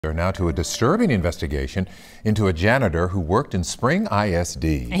Now to a disturbing investigation into a janitor who worked in Spring ISD.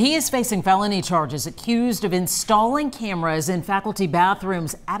 He is facing felony charges, accused of installing cameras in faculty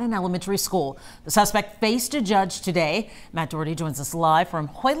bathrooms at an elementary school. The suspect faced a judge today. Matt Doherty joins us live from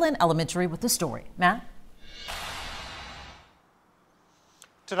Hoyland Elementary with the story. Matt?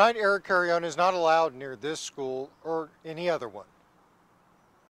 Tonight, Erik Carreon is not allowed near this school or any other one.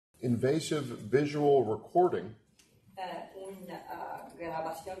 Invasive visual recording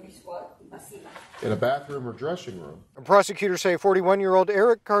in a bathroom or dressing room. And prosecutors say 41-year-old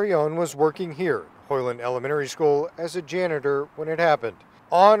Erik Carreon was working here, Hoyland Elementary School, as a janitor when it happened.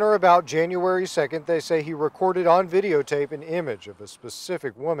 On or about January 2nd, they say he recorded on videotape an image of a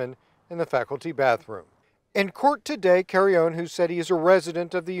specific woman in the faculty bathroom. In court today, Carreon, who said he is a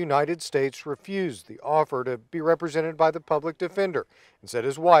resident of the United States, refused the offer to be represented by the public defender and said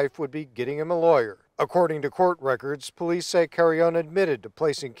his wife would be getting him a lawyer. According to court records, police say Carreon admitted to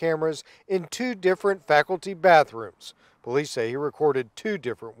placing cameras in 2 different faculty bathrooms. Police say he recorded 2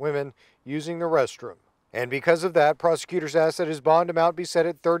 different women using the restroom. And because of that, prosecutors asked that his bond amount be set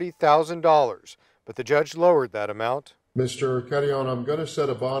at $30,000, but the judge lowered that amount. Mr. Carreon, I'm going to set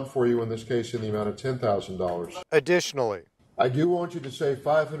a bond for you in this case in the amount of $10,000. Additionally, I do want you to stay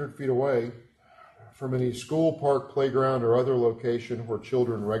 500 feet away from any school, park, playground, or other location where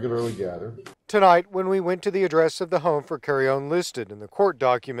children regularly gather. Tonight, when we went to the address of the home for Carreon listed in the court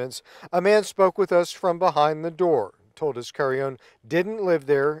documents, a man spoke with us from behind the door, told us Carreon didn't live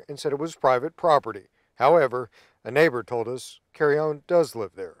there and said it was private property. However, a neighbor told us Carreon does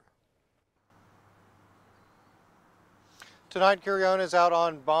live there. Tonight, Carreon is out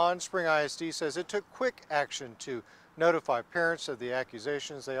on bond. Spring ISD says it took quick action to notify parents of the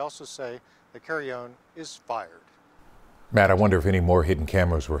accusations. They also say that Carreon is fired. Matt, I wonder if any more hidden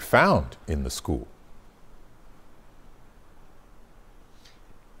cameras were found in the school.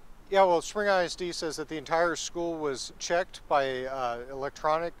 Yeah, well, Spring ISD says that the entire school was checked by an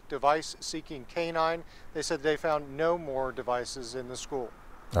electronic device-seeking canine. They said they found no more devices in the school.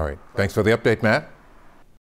 All right. Thanks for the update, Matt.